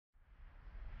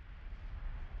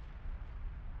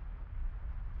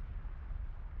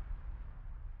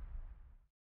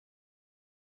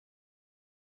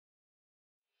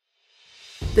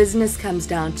Business comes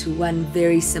down to one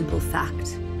very simple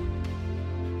fact.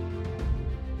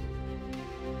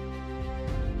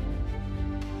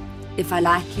 If I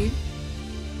like you,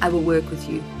 I will work with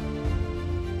you.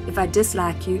 If I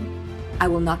dislike you, I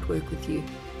will not work with you.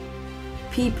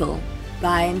 People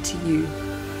buy into you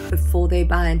before they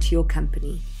buy into your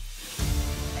company.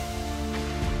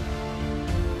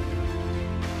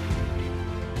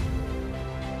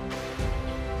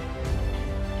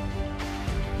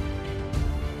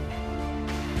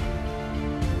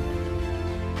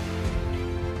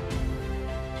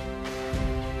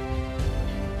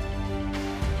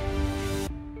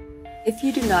 If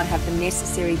you do not have the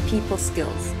necessary people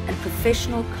skills and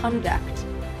professional conduct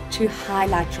to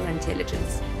highlight your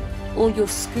intelligence, all your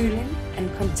schooling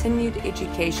and continued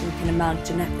education can amount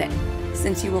to nothing,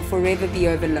 since you will forever be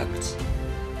overlooked.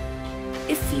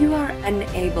 If you are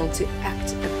unable to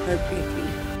act appropriately,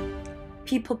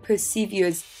 people perceive you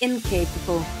as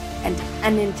incapable and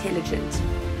unintelligent,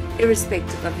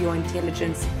 irrespective of your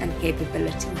intelligence and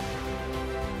capability.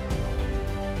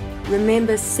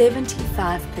 Remember,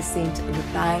 75% of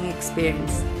a buying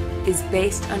experience is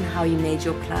based on how you made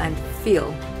your client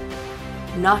feel,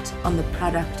 not on the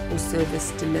product or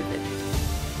service delivered.